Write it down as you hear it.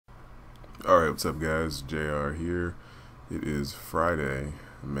Alright, what's up guys? JR here. It is Friday,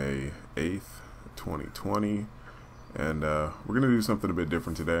 May 8th, 2020, and we're going to do something a bit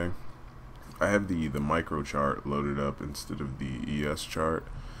different today. I have the micro chart loaded up instead of the ES chart.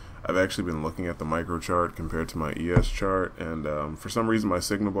 I've actually been looking at the micro chart compared to my ES chart, and for some reason my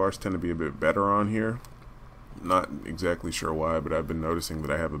signal bars tend to be a bit better on here. Not exactly sure why, but I've been noticing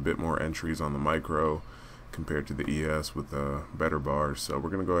that I have a bit more entries on the micro compared to the ES with better bars. So we're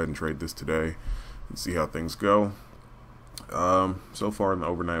going to go ahead and trade this today and see how things go. So far in the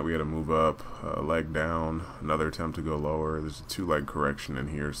overnight we had a move up, a leg down, another attempt to go lower. There's a 2-leg correction in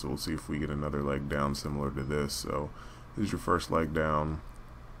here, so we'll see if we get another leg down similar to this. So this is your first leg down,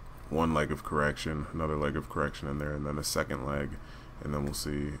 1 leg of correction, another leg of correction in there, and then a second leg, and then we'll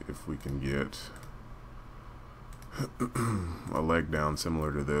see if we can get a leg down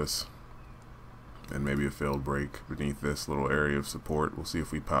similar to this, and maybe a failed break beneath this little area of support. We'll see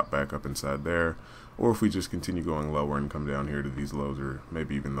if we pop back up inside there, or if we just continue going lower and come down here to these lows, or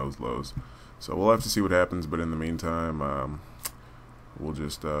maybe even those lows. So we'll have to see what happens, but in the meantime, we'll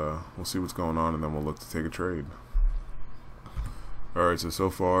see what's going on, and then we'll look to take a trade. Alright, so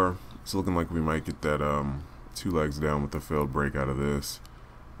far it's looking like we might get that 2 legs down with a failed break out of this.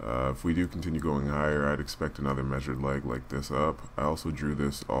 If we do continue going higher, I'd expect another measured leg like this up. I also drew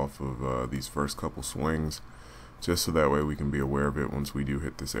this off of these first couple swings, just so that way we can be aware of it once we do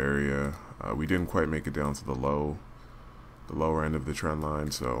hit this area. We didn't quite make it down to the lower end of the trend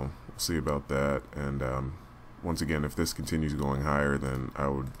line, so we'll see about that. And once again, if this continues going higher, then I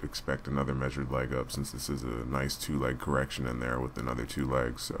would expect another measured leg up, since this is a nice 2-leg correction in there with another 2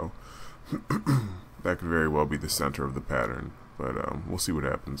 legs. So that could very well be the center of the pattern, but we'll see what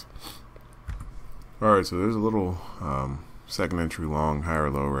happens. Alright, so there's a little second entry long, higher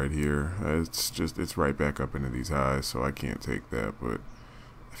low right here. It's right back up into these highs, so I can't take that, but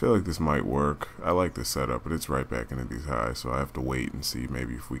I feel like this might work. I like this setup, but it's right back into these highs, so I have to wait and see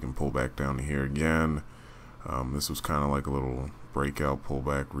maybe if we can pull back down to here again. This was kind of like a little breakout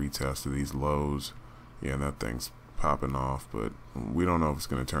pullback retest of these lows. Yeah, and that thing's popping off, but we don't know if it's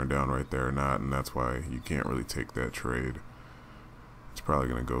going to turn down right there or not, and that's why you can't really take that trade. It's probably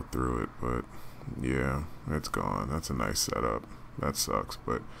going to go through it, but yeah, it's gone. That's a nice setup. That sucks,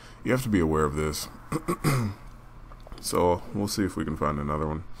 but you have to be aware of this. So we'll see if we can find another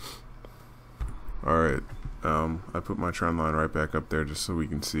one. Alright, I put my trend line right back up there just so we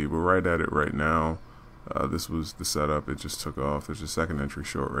can see. We're right at it right now. This was the setup. It just took off. There's a second entry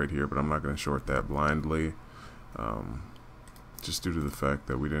short right here, but I'm not going to short that blindly, just due to the fact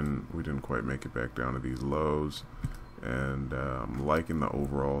that we didn't quite make it back down to these lows. And I'm liking the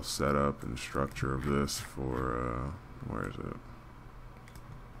overall setup and structure of this for where is it?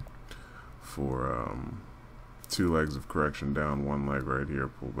 For 2 legs of correction down, 1 leg right here,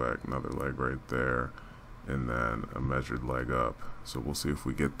 pull back, another leg right there, and then a measured leg up. So we'll see if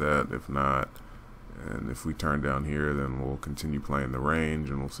we get that. If not, and if we turn down here, then we'll continue playing the range,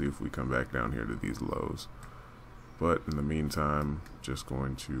 and we'll see if we come back down here to these lows. But in the meantime, just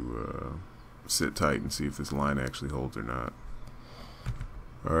going to sit tight and see if this line actually holds or not.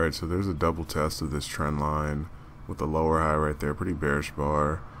 Alright, so there's a double test of this trend line with a lower high right there, pretty bearish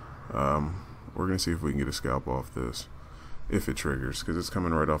bar. We're going to see if we can get a scalp off this, if it triggers, because it's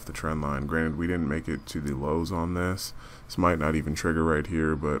coming right off the trend line. Granted, we didn't make it to the lows on this. This might not even trigger right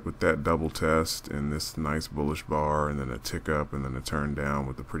here, but with that double test and this nice bullish bar, and then a tick up and then a turn down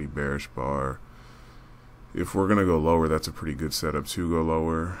with a pretty bearish bar, if we're going to go lower, that's a pretty good setup to go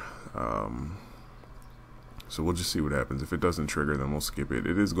lower. So we'll just see what happens. If it doesn't trigger, then we'll skip it.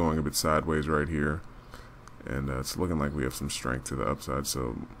 It is going a bit sideways right here, and it's looking like we have some strength to the upside,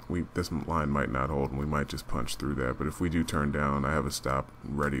 so this line might not hold, and we might just punch through that. But if we do turn down, I have a stop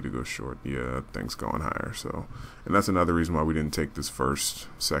ready to go short. Yeah, that thing's going higher. So, and that's another reason why we didn't take this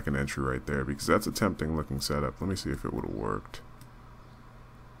second entry right there, because that's a tempting looking setup. Let me see if it would have worked.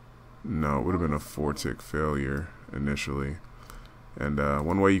 No, it would have been a 4-tick failure initially. And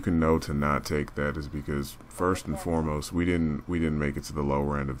one way you can know to not take that is because, first and foremost, we didn't make it to the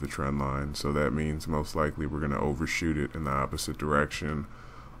lower end of the trend line, so that means most likely we're going to overshoot it in the opposite direction.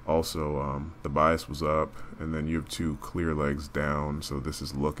 Also, the bias was up, and then you have 2 clear legs down, so this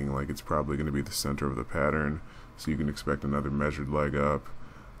is looking like it's probably going to be the center of the pattern, so you can expect another measured leg up.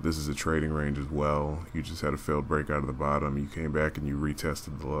 This is a trading range as well. You just had a failed break out of the bottom. You came back and you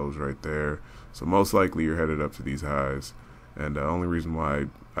retested the lows right there, so most likely you're headed up to these highs. And the only reason why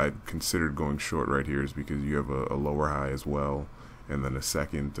I considered going short right here is because you have a lower high as well, and then a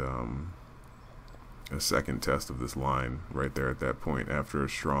second test of this line right there at that point after a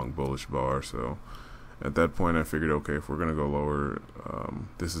strong bullish bar. So At that point, I figured, okay, if we're going to go lower,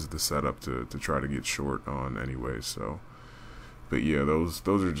 this is the setup to try to get short on anyway. So, but yeah, those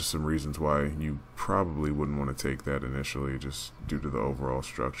are just some reasons why you probably wouldn't want to take that initially, just due to the overall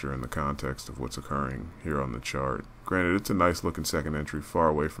structure and the context of what's occurring here on the chart. Granted, it's a nice looking second entry, far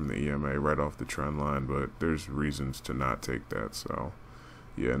away from the EMA, right off the trend line, but there's reasons to not take that. So,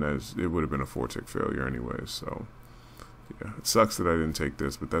 yeah, and it would have been a 4-tick failure anyway. So, yeah, it sucks that I didn't take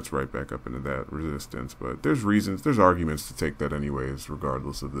this, but that's right back up into that resistance. But there's arguments to take that anyways,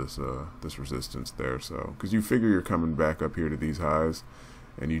 regardless of this resistance there. So, because you figure you're coming back up here to these highs,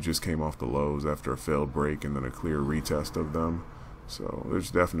 and you just came off the lows after a failed break and then a clear retest of them. So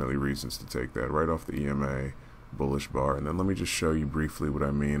there's definitely reasons to take that right off the EMA bullish bar. And then let me just show you briefly what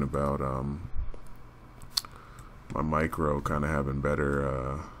I mean about my micro kind of having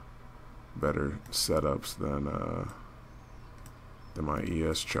better setups than my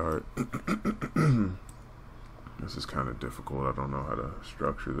ES chart. This is kind of difficult. I don't know how to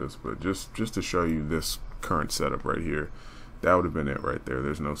structure this, but just to show you this current setup right here, that would have been it right there.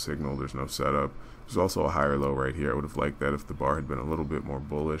 There's no signal, there's no setup. There's also a higher low right here. I would have liked that if the bar had been a little bit more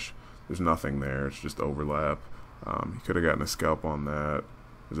bullish. There's nothing there, it's just overlap. You could have gotten a scalp on that.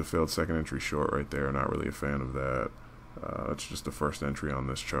 There's a failed second entry short right there. Not really a fan of that. That's just the first entry on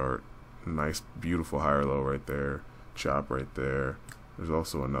this chart. Nice, beautiful higher low right there. Chop right there. There's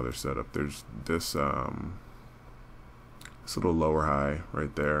also another setup. There's this little lower high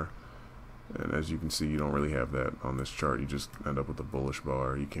right there, and as you can see, you don't really have that on this chart. You just end up with a bullish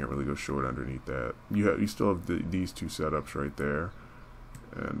bar. You can't really go short underneath that. You still have these two setups right there,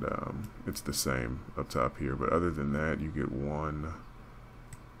 and it's the same up top here, but other than that, you get 1,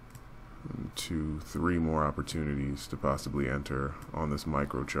 2, 3 more opportunities to possibly enter on this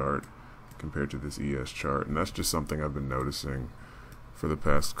micro chart compared to this ES chart. And that's just something I've been noticing for the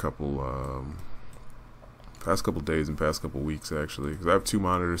past couple days and past couple weeks, actually, because I have 2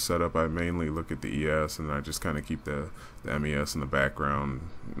 monitors set up. I mainly look at the ES, and I just kind of keep the MES in the background,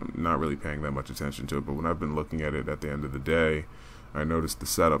 not really paying that much attention to it. But when I've been looking at it at the end of the day, I noticed the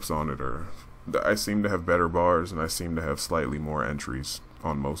setups on it I seem to have better bars, and I seem to have slightly more entries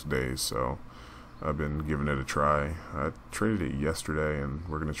on most days. So I've been giving it a try. I traded it yesterday, and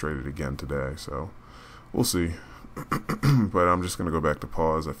we're going to trade it again today, so we'll see. But I'm just going to go back to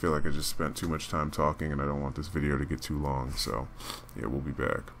pause. I feel like I just spent too much time talking, and I don't want this video to get too long, so yeah, we'll be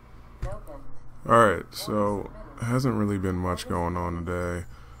back. Alright, so it hasn't really been much going on today.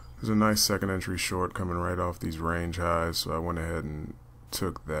 There's a nice second entry short coming right off these range highs, so I went ahead and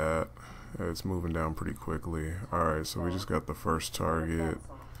took that. It's moving down pretty quickly. Alright, so we just got the first target.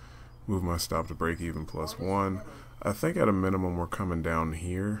 Move my stop to break even +1. I think at a minimum we're coming down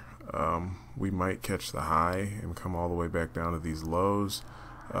here. We might catch the high and come all the way back down to these lows.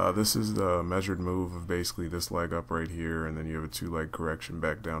 This is the measured move of basically this leg up right here, and then you have a 2-leg correction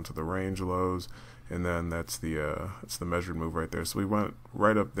back down to the range lows, and then that's it's the measured move right there. So we went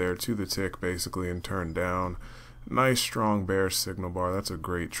right up there to the tick basically and turned down. Nice strong bearish signal bar. That's a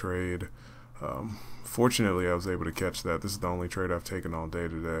great trade. Fortunately, I was able to catch that. This is the only trade I've taken all day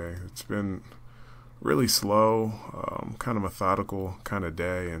today. It's been really slow, kind of methodical kind of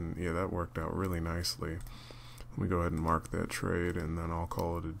day, and yeah, that worked out really nicely. Let me go ahead and mark that trade, and then I'll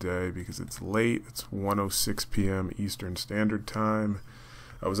call it a day because it's late. It's 1:06 p.m. Eastern Standard Time.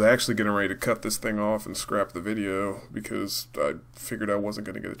 I was actually getting ready to cut this thing off and scrap the video because I figured I wasn't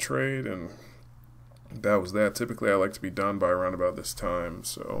going to get a trade, and that was that. Typically, I like to be done by around about this time,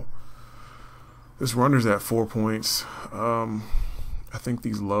 so this runner's at 4 points. I think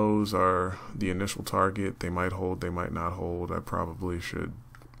these lows are the initial target. They might hold, they might not hold. I probably should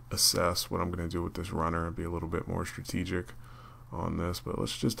assess what I'm going to do with this runner and be a little bit more strategic on this, but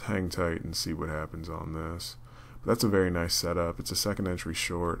let's just hang tight and see what happens on this. But that's a very nice setup. It's a second entry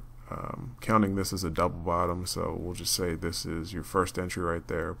short. Counting this as a double bottom, so we'll just say this is your first entry right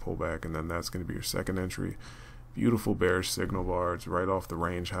there, pull back, and then that's going to be your second entry. Beautiful bearish signal bar. It's right off the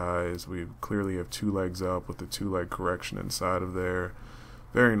range highs. We clearly have 2 legs up with the 2-leg correction inside of there.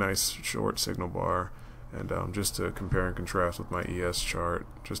 Very nice short signal bar. And just to compare and contrast with my ES chart,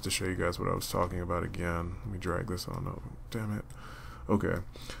 just to show you guys what I was talking about again. Let me drag this on over. Damn it. Okay,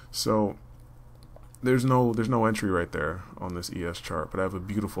 so there's no entry right there on this ES chart, but I have a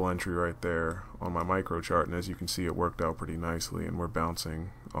beautiful entry right there on my micro chart, and as you can see, it worked out pretty nicely, and we're bouncing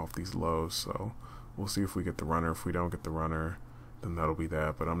off these lows. So we'll see if we get the runner. If we don't get the runner, then that'll be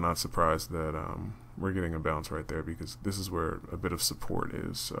that. But I'm not surprised that we're getting a bounce right there because this is where a bit of support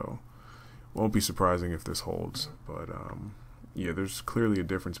is. So won't be surprising if this holds. But yeah, there's clearly a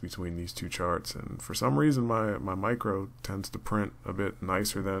difference between these two charts, and for some reason my micro tends to print a bit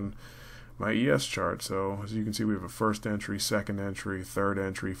nicer than my ES chart. So as you can see, we have a first entry, second entry, third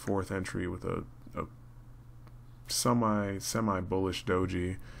entry, fourth entry with a semi bullish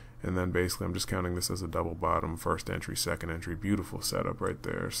doji, and then basically I'm just counting this as a double bottom, first entry, second entry. Beautiful setup right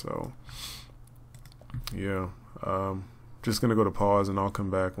there. So yeah, just gonna go to pause, and I'll come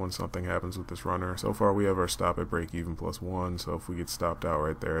back when something happens with this runner. So far we have our stop at break even +1, so if we get stopped out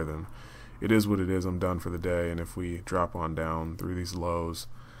right there, then it is what it is. I'm done for the day. And if we drop on down through these lows,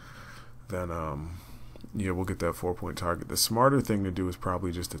 then yeah, we'll get that 4-point target. The smarter thing to do is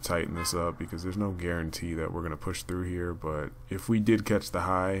probably just to tighten this up, because there's no guarantee that we're going to push through here. But if we did catch the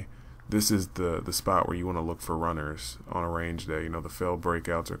high, this is the spot where you want to look for runners on a range day. You know, the failed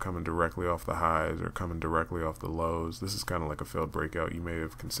breakouts are coming directly off the highs or coming directly off the lows. This is kind of like a failed breakout. You may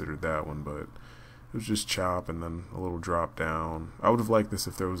have considered that one, but it was just chop and then a little drop down. I would have liked this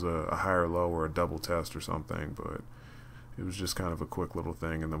if there was a higher low or a double test or something, but it was just kind of a quick little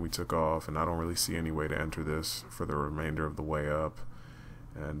thing, and then we took off, and I don't really see any way to enter this for the remainder of the way up.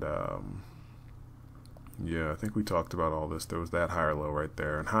 And yeah, I think we talked about all this. There was that higher low right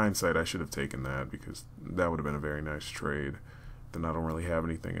there. In hindsight, I should have taken that, because that would have been a very nice trade. Then I don't really have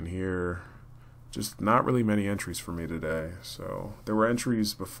anything in here. Just not really many entries for me today. So there were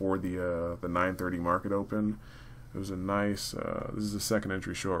entries before the 9:30 market open. It was a nice, this is the second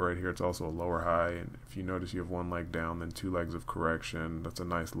entry short right here. It's also a lower high, and if you notice, you have one leg down, then two legs of correction. That's a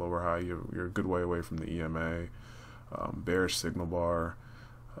nice lower high. You're a good way away from the EMA. Bearish signal bar,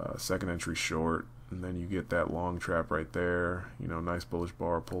 second entry short, and then you get that long trap right there. You know, nice bullish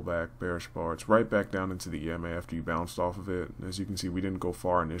bar, pullback, bearish bar. It's right back down into the EMA after you bounced off of it. And as you can see, we didn't go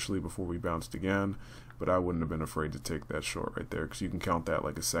far initially before we bounced again, but I wouldn't have been afraid to take that short right there, because you can count that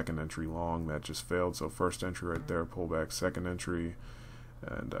like a second entry long that just failed. So first entry right there, pullback, second entry,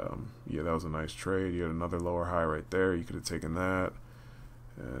 and yeah, that was a nice trade. You had another lower high right there. You could have taken that.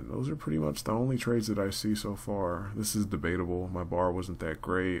 And those are pretty much the only trades that I see so far. This is debatable. My bar wasn't that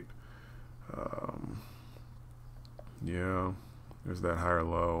great. Yeah, there's that higher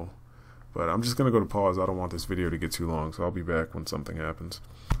low. But I'm just going to go to pause. I don't want this video to get too long, so I'll be back when something happens.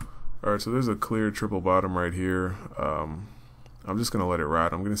 Alright, so there's a clear triple bottom right here. I'm just going to let it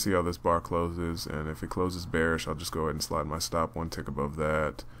ride. I'm going to see how this bar closes, and if it closes bearish, I'll just go ahead and slide my stop one tick above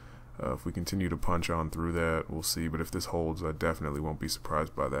that. If we continue to punch on through that, we'll see. But if this holds, I definitely won't be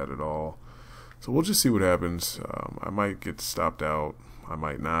surprised by that at all. So we'll just see what happens. I might get stopped out. I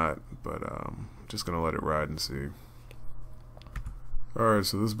might not. But just going to let it ride and see. Alright,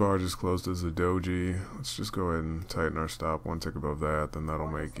 so this bar just closed as a doji. Let's just go ahead and tighten our stop one tick above that. Then that'll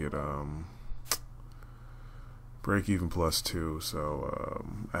make it break even +2. So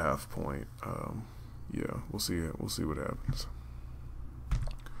a half point. Yeah, we'll see what happens.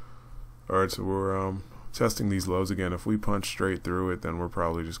 Alright, so we're testing these lows again. If we punch straight through it, then we're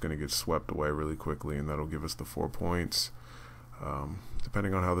probably just going to get swept away really quickly, and that'll give us the 4 points.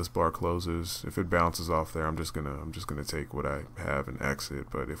 Depending on how this bar closes, if it bounces off there, I'm just gonna take what I have and exit.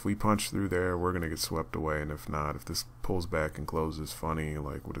 But if we punch through there, we're gonna get swept away. And if not, if this pulls back and closes funny,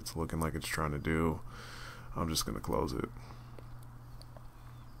 like what it's looking like it's trying to do, I'm just gonna close it.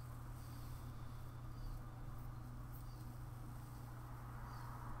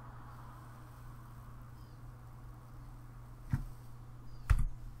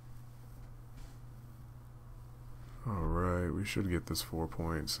 Alright, we should get this 4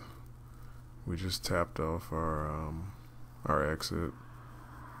 points. We just tapped off our exit.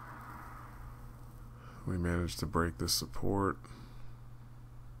 We managed to break this support.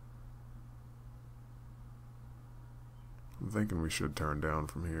 I'm thinking we should turn down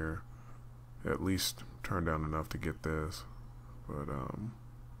from here. At least turn down enough to get this. But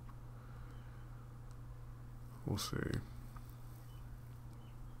we'll see.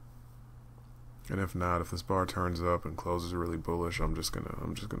 And if not, if this bar turns up and closes really bullish, I'm just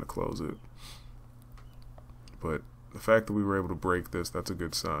gonna close it. But the fact that we were able to break this, that's a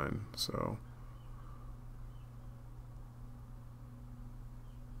good sign. So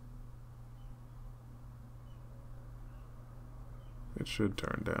it should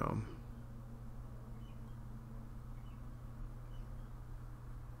turn down.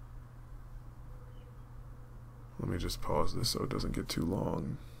 Let me just pause this so it doesn't get too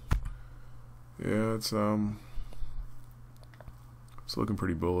long. Yeah, it's looking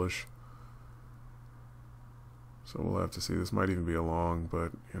pretty bullish. So we'll have to see. This might even be a long,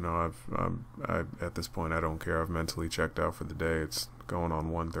 but you know, I at this point I don't care. I've mentally checked out for the day. It's going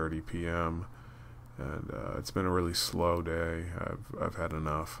on 1:30 p.m. and it's been a really slow day. I've had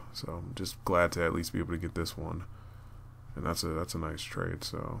enough. So I'm just glad to at least be able to get this one, and that's a nice trade.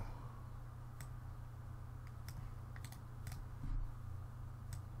 So.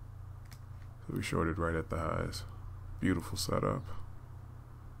 We shorted right at the highs. Beautiful setup.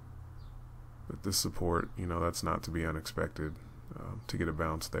 But this support, you know, that's not to be unexpected. To get a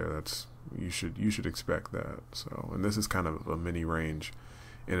bounce there, that's you should expect that. So, and this is kind of a mini range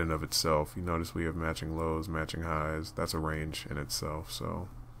in and of itself. You notice we have matching lows, matching highs. That's a range in itself. So,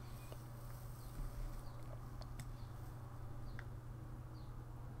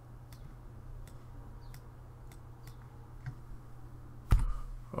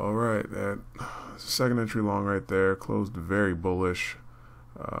 all right, that second entry long right there closed very bullish.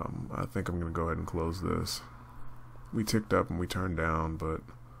 I think I'm going to go ahead and close this. We ticked up and we turned down, but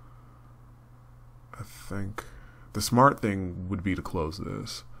I think the smart thing would be to close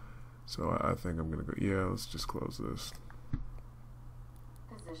this. So I think I'm going to go, yeah, let's just close this.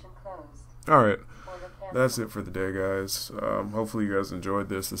 Position closed. All right, that's it for the day, guys. Hopefully you guys enjoyed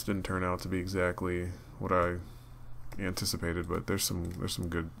this. This didn't turn out to be exactly what I anticipated, but there's some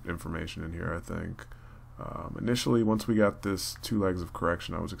good information in here, I think. Initially, once we got this 2 legs of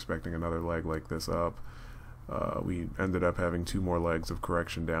correction, I was expecting another leg like this up. We ended up having 2 more legs of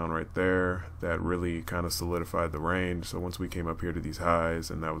correction down right there. That really kind of solidified the range. So once we came up here to these highs,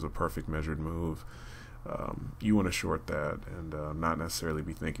 and that was a perfect measured move, you want to short that and not necessarily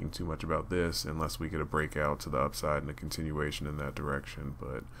be thinking too much about this unless we get a breakout to the upside and a continuation in that direction.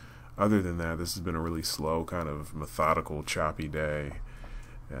 But other than that, this has been a really slow, kind of methodical, choppy day.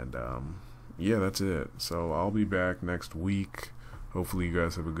 And yeah, that's it. So I'll be back next week. Hopefully you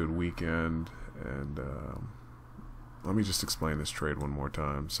guys have a good weekend. And let me just explain this trade one more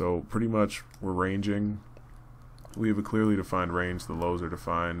time. So pretty much we're ranging. We have a clearly defined range. The lows are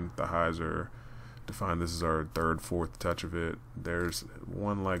defined. The highs are defined. This is our third, fourth touch of it. There's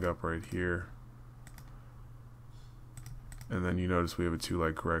 1 leg up right here. And then you notice we have a 2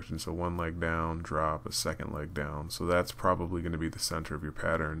 leg correction. So 1 leg down, drop, a second leg down. So that's probably going to be the center of your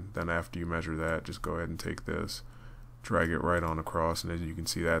pattern. Then after you measure that, just go ahead and take this, drag it right on across, and as you can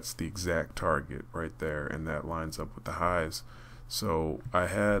see, that's the exact target right there, and that lines up with the highs. So I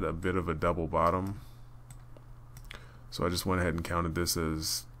had a bit of a double bottom, so I just went ahead and counted this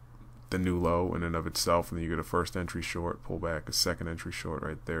as the new low in and of itself, and then you get a first entry short, pull back, a second entry short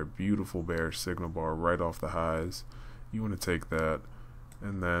right there. Beautiful bearish signal bar right off the highs. You want to take that,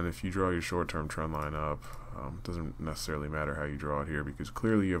 and then if you draw your short-term trend line up, doesn't necessarily matter how you draw it here, because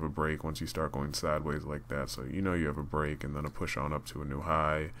clearly you have a break once you start going sideways like that. So you know you have a break and then a push on up to a new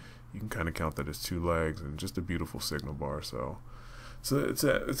high. You can kind of count that as 2 legs and just a beautiful signal bar. So it's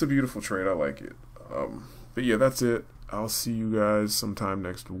a beautiful trade. I like it. But yeah, that's it. I'll see you guys sometime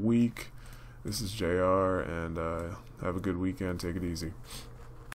next week. This is JR, and have a good weekend. Take it easy.